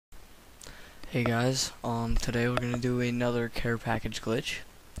Hey guys, today we're gonna do another care package glitch.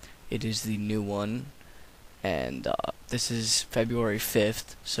 It is the new one, and this is February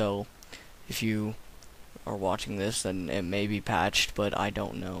 5th, so if you are watching this, then it may be patched, but I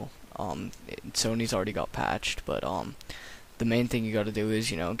don't know. Sony's already got patched, but the main thing you gotta do is,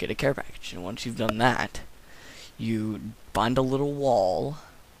 get a care package, and once you've done that, you find a little wall,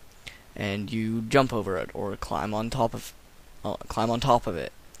 and you jump over it, or climb on top of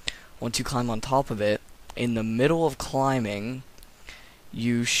it. Once you climb on top of it, in the middle of climbing,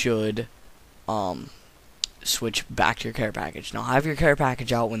 you should switch back to your care package. Now have your care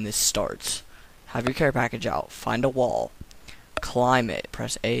package out when this starts. Have your care package out, find a wall, climb it,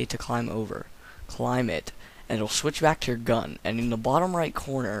 press A to climb over, climb it, and it'll switch back to your gun. And in the bottom right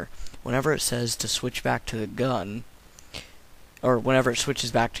corner, whenever it says to switch back to the gun, or whenever it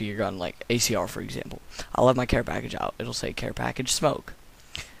switches back to your gun, like ACR for example, I'll have my care package out. It'll say care package smoke.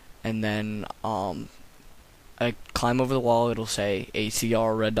 And then I climb over the wall, it'll say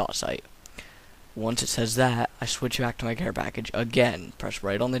ACR red dot sight. Once it says that, I switch back to my care package again, press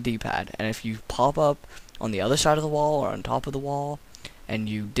right on the D-pad, and if you pop up on the other side of the wall or on top of the wall, and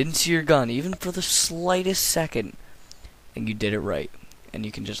you didn't see your gun, even for the slightest second, then you did it right. And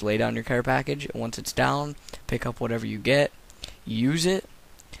you can just lay down your care package, and once it's down, pick up whatever you get, use it,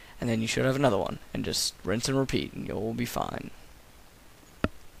 and then you should have another one, and just rinse and repeat, and you'll be fine.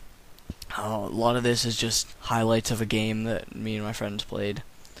 A lot of this is just highlights of a game that me and my friends played.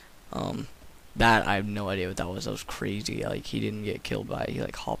 That I have no idea what that was. That was crazy. Like, he didn't get killed by it. He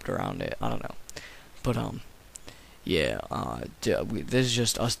like hopped around it. I don't know. But yeah. This is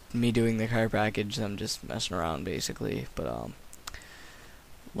just me doing the care package. Them just messing around basically. But a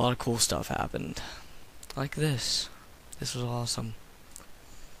lot of cool stuff happened. Like this. This was awesome.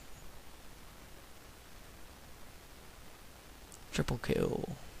 Triple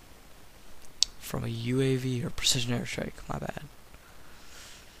kill. From a UAV or precision airstrike, my bad.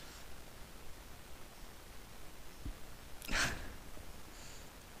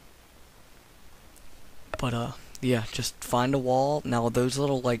 But yeah, just find a wall. Now those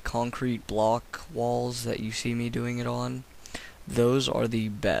little like concrete block walls that you see me doing it on, those are the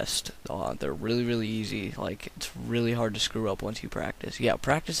best. They're really easy. Like, it's really hard to screw up once you practice. Yeah,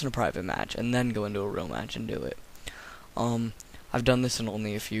 practice in a private match and then go into a real match and do it. I've done this in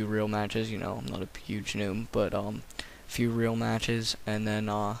only a few real matches, I'm not a huge noob, but a few real matches, and then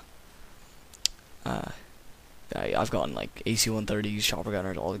I've gotten like AC-130s, chopper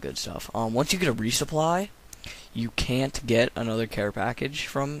gunners, all the good stuff. Once you get a resupply, you can't get another care package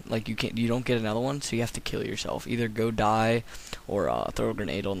from, like, you don't get another one, so you have to kill yourself. Either go die or throw a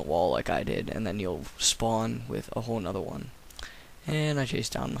grenade on the wall like I did, and then you'll spawn with a whole nother one. And I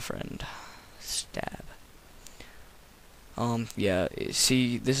chased down my friend. Stab. Yeah,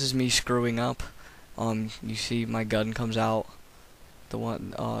 see, this is me screwing up. You see my gun comes out, the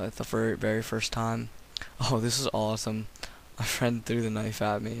one, the very first time. Oh, this is awesome. My friend threw the knife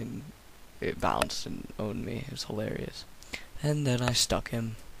at me, and it bounced and owned me. It was hilarious. And then I stuck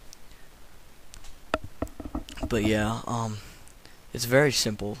him. But yeah, it's very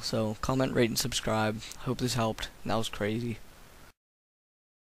simple, so comment, rate, and subscribe. Hope this helped. That was crazy.